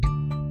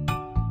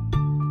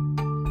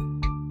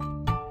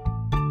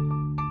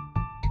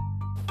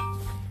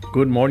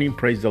Good morning,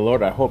 praise the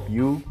Lord. I hope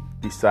you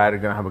decided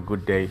you're going to have a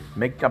good day.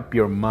 Make up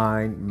your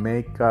mind.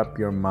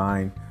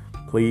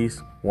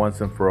 Please,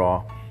 once and for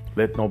all,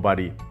 let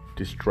nobody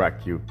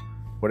distract you.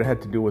 What it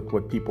had to do with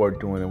what people are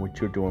doing and what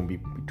you're doing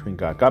between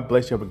God. God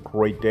bless you. Have a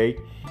great day.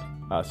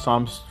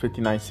 Psalms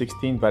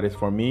 59:16. But as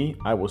for me,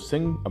 I will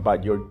sing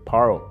about your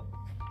power.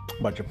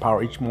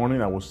 Each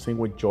morning I will sing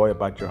with joy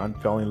about your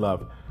unfailing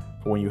love.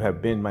 For when you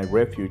have been my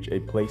refuge, a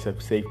place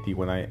of safety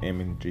when I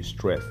am in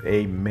distress.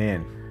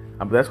 Amen.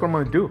 That's what I'm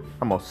going to do.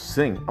 I'm going to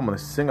sing. I'm going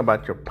to sing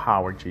about your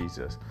power,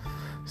 Jesus.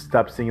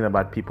 Stop singing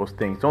about people's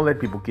things. Don't let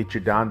people get you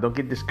down. Don't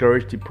get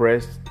discouraged,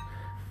 depressed.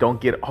 Don't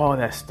get all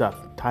that stuff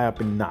tied up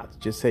in knots.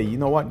 Just say, you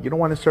know what? You don't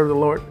want to serve the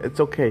Lord? It's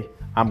okay.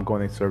 I'm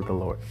going to serve the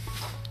Lord.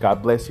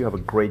 God bless you. Have a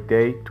great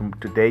day.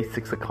 Today,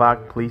 6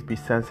 o'clock. Please be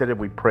sensitive.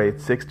 We pray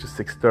at 6 to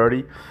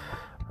 6:30.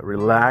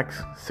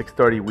 Relax.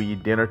 6:30, we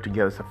eat dinner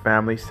together as a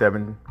family.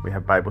 7, we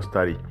have Bible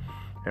study.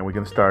 And we're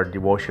going to start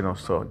devotions.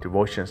 So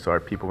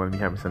our people are going to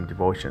be having some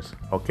devotions.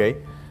 Okay?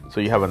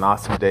 So you have an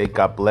awesome day.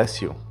 God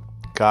bless you.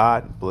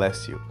 God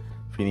bless you.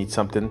 If you need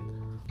something,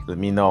 let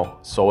me know.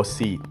 Sow a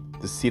seed.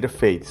 The seed of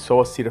faith.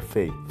 Sow a seed of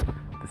faith.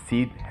 The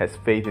seed has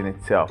faith in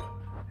itself.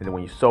 And then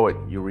when you sow it,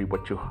 you reap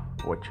what you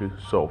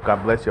sow.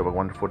 God bless you. Have a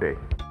wonderful day.